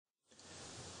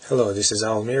Hello, this is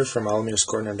Almir from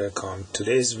almirscorner.com.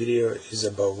 Today's video is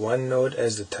about OneNote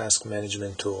as the task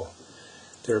management tool.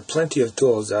 There are plenty of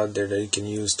tools out there that you can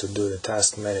use to do the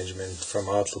task management, from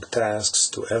Outlook tasks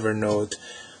to Evernote,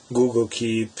 Google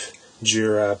Keep,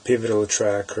 Jira, Pivotal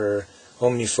Tracker,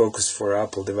 OmniFocus for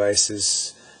Apple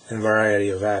devices, and a variety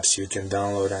of apps you can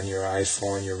download on your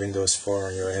iPhone, your Windows Phone,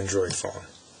 or your Android phone.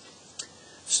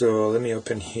 So let me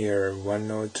open here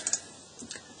OneNote.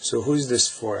 So who is this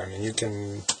for? I mean, you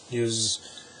can use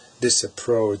this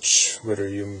approach whether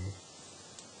you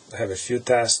have a few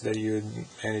tasks that you're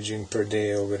managing per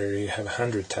day or whether you have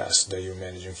 100 tasks that you're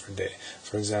managing per day.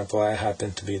 For example, I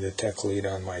happen to be the tech lead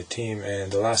on my team,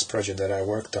 and the last project that I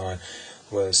worked on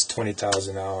was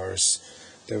 20,000 hours.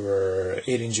 There were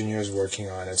 8 engineers working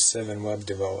on it, 7 web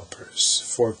developers,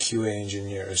 4 QA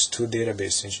engineers, 2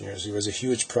 database engineers. It was a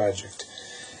huge project.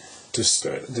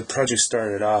 The project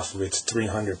started off with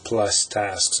 300 plus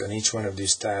tasks, and each one of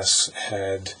these tasks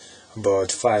had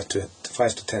about 5 to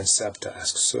 10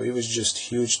 subtasks. So it was just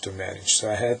huge to manage.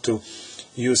 So I had to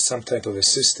use some type of a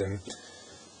system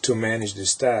to manage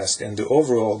this task, and the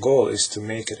overall goal is to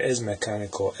make it as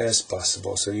mechanical as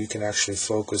possible so you can actually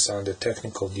focus on the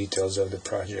technical details of the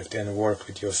project and work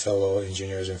with your fellow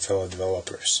engineers and fellow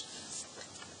developers.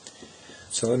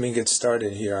 So let me get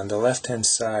started here. On the left hand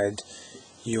side,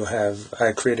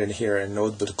 I created here a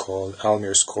notebook called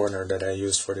Almir's Corner that I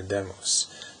use for the demos.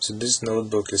 So this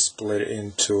notebook is split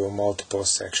into multiple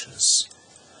sections.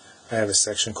 I have a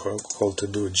section called To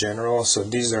Do General. So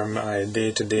these are my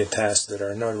day-to-day tasks that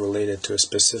are not related to a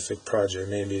specific project.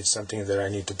 Maybe it's something that I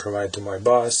need to provide to my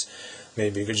boss.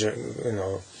 Maybe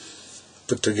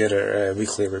put together a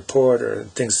weekly report or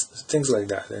things like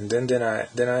that. And then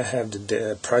I have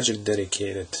the project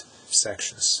dedicated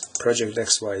sections. Project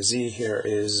XYZ here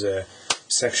is a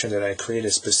section that I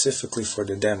created specifically for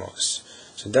the demos.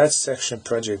 So that section,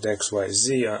 Project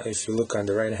XYZ, if you look on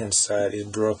the right hand side, is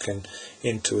broken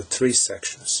into 3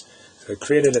 sections. So I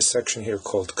created a section here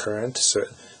called Current. So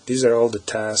these are all the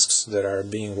tasks that are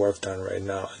being worked on right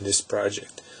now in this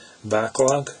project.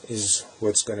 Backlog is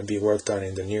what's going to be worked on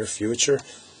in the near future.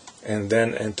 And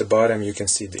then at the bottom you can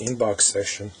see the Inbox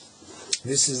section.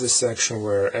 This is the section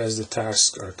where, as the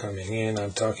tasks are coming in,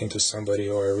 I'm talking to somebody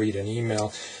or I read an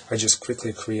email, I just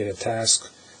quickly create a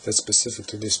task that's specific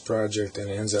to this project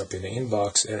and ends up in the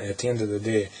inbox, and at the end of the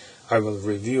day I will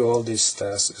review all these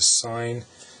tasks, assign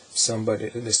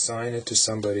it to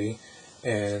somebody,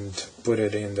 and put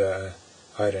it in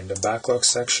either in the backlog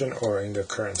section or in the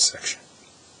current section.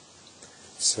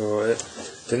 So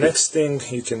the next thing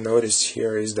you can notice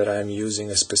here is that I'm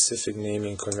using a specific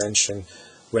naming convention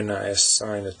when I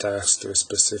assign a task to a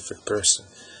specific person.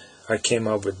 I came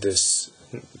up with this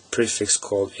prefix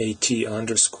called AT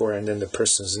underscore and then the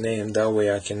person's name. That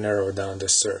way I can narrow down the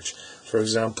search. For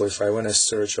example, if I want to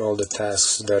search all the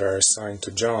tasks that are assigned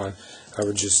to John, I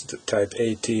would just type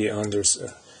AT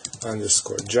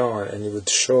underscore John, and it would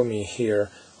show me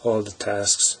here all the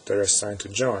tasks that are assigned to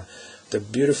John. The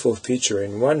beautiful feature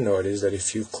in OneNote is that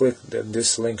if you click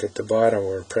this link at the bottom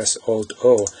or press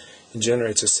Alt-O, it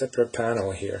generates a separate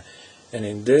panel here, and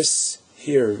in this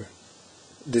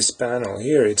panel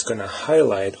here, it's going to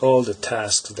highlight all the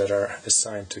tasks that are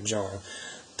assigned to John.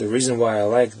 The reason why I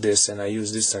like this and I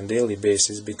use this on a daily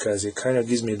basis because it kind of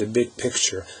gives me the big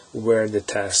picture where the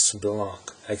tasks belong.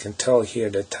 I can tell here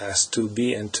that tasks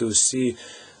 2B and 2C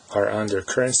are under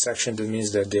current section. That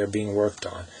means that they are being worked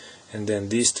on, and then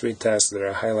these 3 tasks that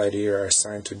are highlighted here are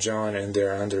assigned to John and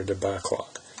they're under the backlog.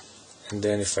 And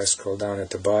then if I scroll down at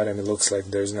the bottom, it looks like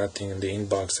there's nothing in the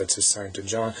inbox that's assigned to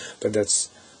John, but that's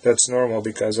normal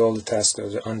because all the tasks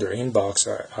that are under inbox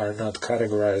are not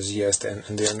categorized yet,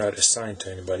 and they are not assigned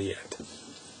to anybody yet.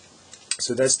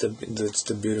 So that's the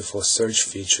beautiful search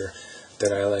feature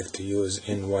that I like to use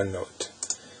in OneNote.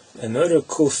 Another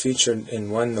cool feature in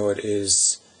OneNote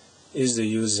is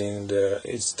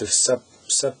the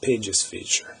subpages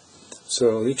feature.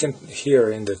 So you can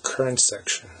here in the current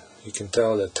section, you can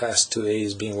tell that task 2A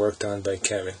is being worked on by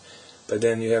Kevin, but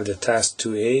then you have the task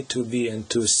 2A, 2B, and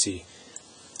 2C.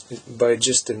 By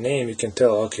just the name, you can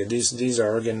tell, okay, these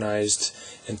are organized,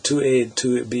 and 2A,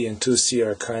 2B, and 2C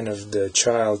are kind of the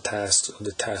child tasks of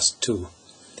the task 2.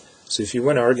 So if you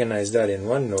want to organize that in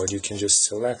OneNote, you can just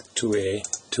select 2A,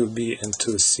 2B, and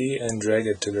 2C and drag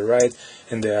it to the right,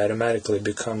 and they automatically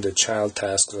become the child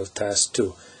tasks of task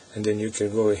 2. And then you can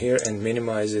go here and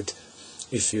minimize it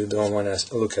if you don't want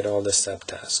to look at all the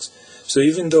subtasks. So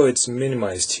even though it's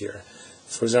minimized here,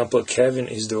 for example, Kevin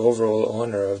is the overall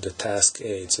owner of the task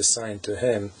A. It's assigned to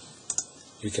him.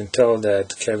 You can tell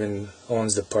that Kevin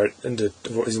owns the part and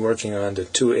is working on the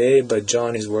 2A, but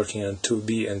John is working on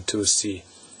 2B and 2C.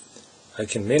 I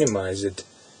can minimize it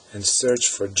and search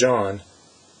for John,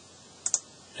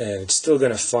 and it's still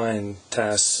going to find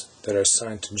tasks that are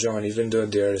assigned to John, even though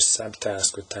they are a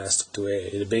subtask with task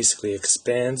 2A. It basically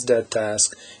expands that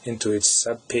task into its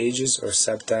sub-pages or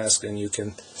subtask, and you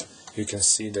can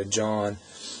see that John,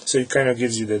 so it kind of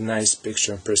gives you the nice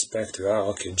picture and perspective.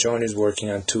 Okay, John is working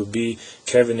on 2B,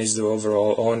 Kevin is the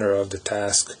overall owner of the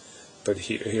task, but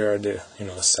here are the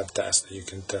subtasks that you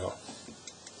can tell.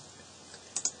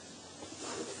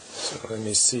 So let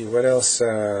me see what else.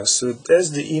 So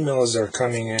as the emails are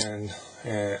coming in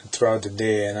throughout the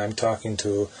day, and I'm talking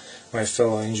to my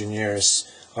fellow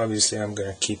engineers, obviously I'm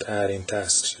going to keep adding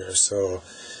tasks here. So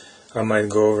I might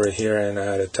go over here and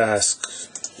add a task,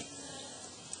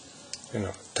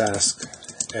 task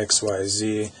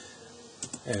XYZ,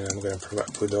 and I'm going to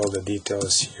put all the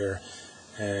details here.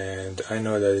 And I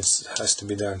know that it has to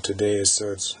be done today,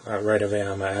 so it's right away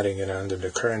I'm adding it under the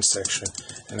current section,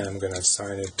 and I'm going to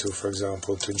assign it to, for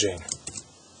example, to Jane.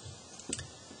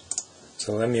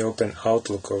 So let me open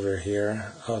Outlook over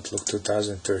here, Outlook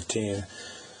 2013.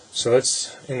 So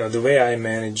let's, the way I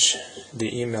manage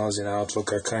the emails in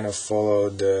Outlook, I kind of follow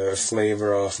the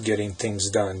flavor of getting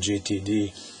things done,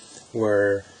 GTD,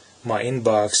 where my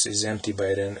inbox is empty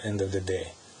by the end of the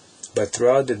day. But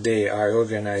throughout the day, I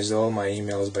organize all my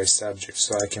emails by subject,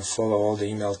 so I can follow all the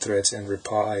email threads and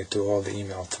reply to all the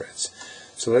email threads.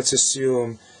 So let's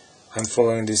assume I'm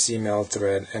following this email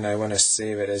thread and I want to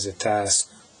save it as a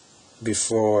task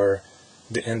before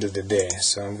the end of the day.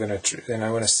 So I'm going to, and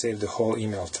I want to save the whole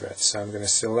email thread. So I'm going to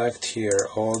select here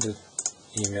all the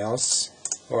emails,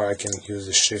 or I can use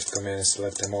the Shift command and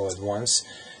select them all at once,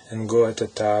 and go at the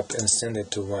top and send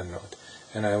it to OneNote.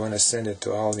 And I want to send it to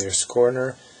Almir's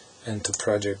Corner and to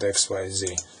Project XYZ.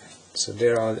 So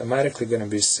they're automatically going to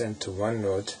be sent to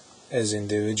OneNote as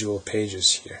individual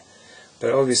pages here.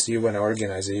 But obviously you want to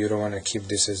organize it. You don't want to keep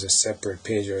this as a separate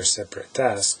page or a separate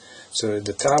task. So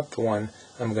the top one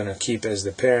I'm going to keep as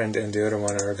the parent, and the other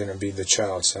one are going to be the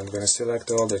child. So I'm going to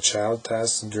select all the child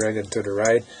tasks, drag it to the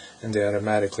right, and they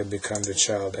automatically become the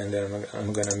child, and then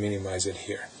I'm going to minimize it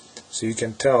here. So you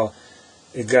can tell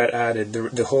it got added.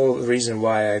 The whole reason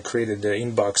why I created the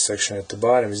inbox section at the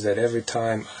bottom is that every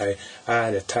time I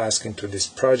add a task into this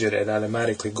project, it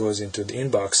automatically goes into the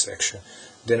inbox section.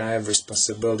 Then I have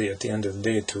responsibility at the end of the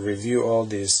day to review all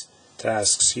these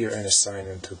tasks here and assign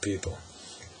them to people.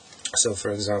 So for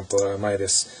example, I might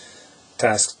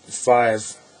task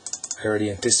 5, I already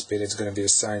anticipate it's going to be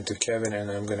assigned to Kevin, and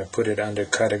I'm going to put it under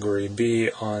category B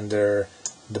under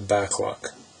the backlog.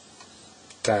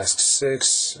 Task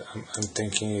 6, I'm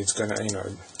thinking it's gonna,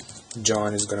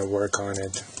 John is gonna work on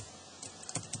it,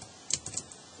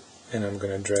 and I'm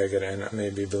gonna drag it, and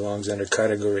maybe it belongs under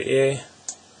category A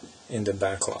in the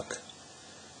backlog.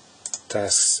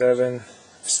 Task 7,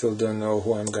 I still don't know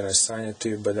who I'm gonna assign it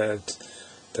to, but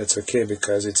that's okay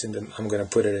because it's I'm gonna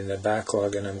put it in the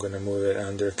backlog, and I'm gonna move it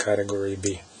under category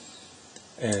B.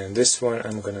 And this one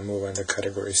I'm gonna move under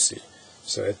category C.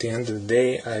 So at the end of the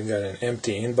day, I got an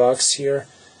empty inbox here,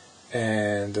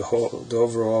 and the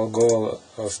overall goal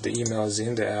of the emails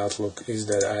in the Outlook is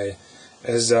that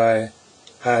as I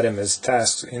add them as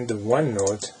tasks in the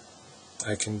OneNote,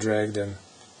 I can drag them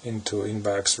into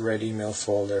inbox red email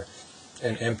folder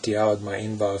and empty out my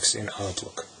inbox in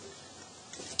Outlook.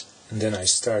 And then I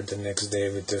start the next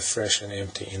day with a fresh and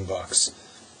empty inbox.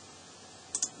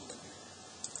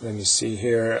 Let me see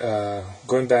here,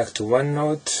 going back to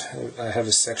OneNote, I have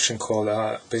a section called,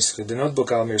 basically the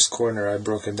notebook Almir's Corner. I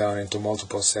broke it down into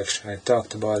multiple sections. I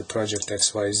talked about Project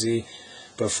XYZ,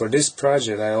 but for this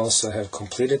project I also have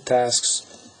completed tasks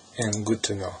and good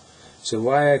to know. So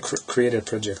why I created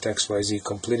Project XYZ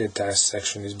completed task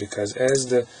section is because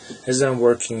as I'm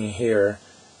working here,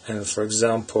 and for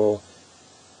example,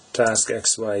 task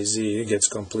XYZ gets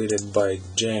completed by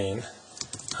Jane,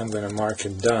 I'm going to mark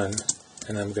it done,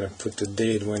 and I'm going to put the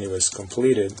date when it was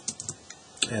completed,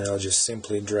 and I'll just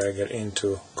simply drag it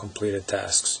into completed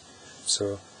tasks.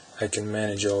 So I can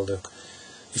manage all the,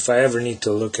 if I ever need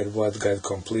to look at what got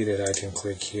completed, I can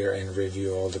click here and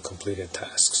review all the completed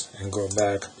tasks and go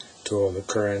back to all the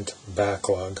current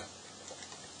backlog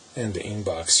and the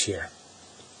inbox here.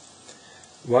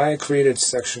 Why I created a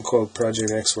section called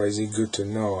Project XYZ Good to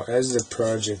Know. As the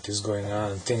project is going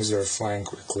on, things are flying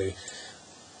quickly.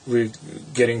 We're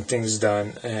getting things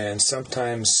done, and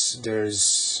sometimes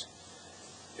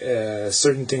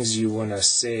certain things you want to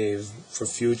save for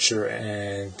future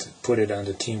and put it on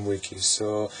the team wiki.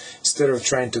 So instead of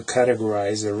trying to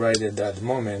categorize or write at that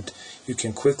moment, you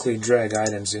can quickly drag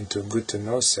items into a good to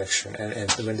know section,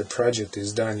 and when the project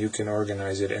is done, you can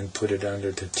organize it and put it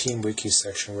under the team wiki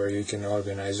section, where you can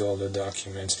organize all the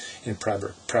documents in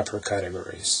proper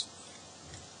categories.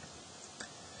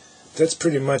 That's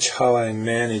pretty much how I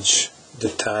manage the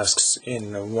tasks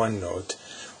in OneNote.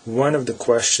 One of the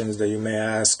questions that you may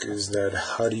ask is that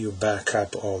how do you back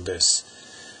up all this?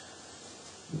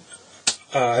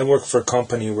 I work for a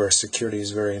company where security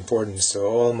is very important, so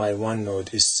all my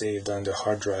OneNote is saved on the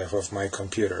hard drive of my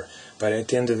computer. But at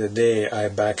the end of the day, I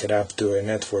back it up to a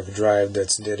network drive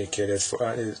that's dedicated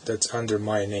that's under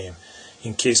my name.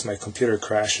 In case my computer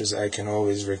crashes, I can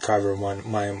always recover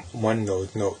my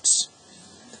OneNote notes.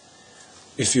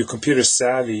 If you're computer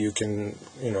savvy, you can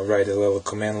write a little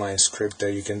command line script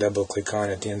that you can double click on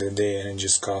at the end of the day, and it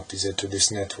just copies it to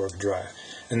this network drive.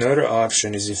 Another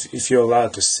option is if you're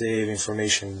allowed to save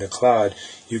information in the cloud,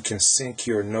 you can sync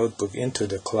your notebook into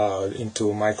the cloud,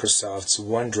 into Microsoft's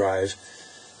OneDrive,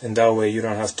 and that way you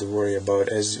don't have to worry about,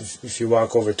 as if you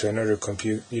walk over to another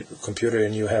computer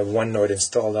and you have OneNote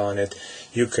installed on it,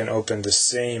 you can open the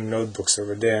same notebooks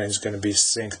over there and it's going to be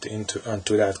synced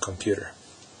onto that computer.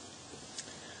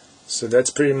 So that's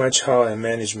pretty much how I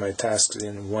manage my tasks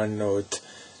in OneNote.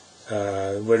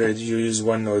 Whether you use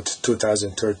OneNote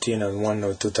 2013 or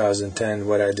OneNote 2010,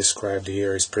 what I described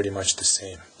here is pretty much the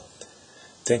same.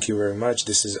 Thank you very much.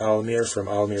 This is Almir from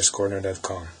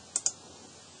almirscorner.com.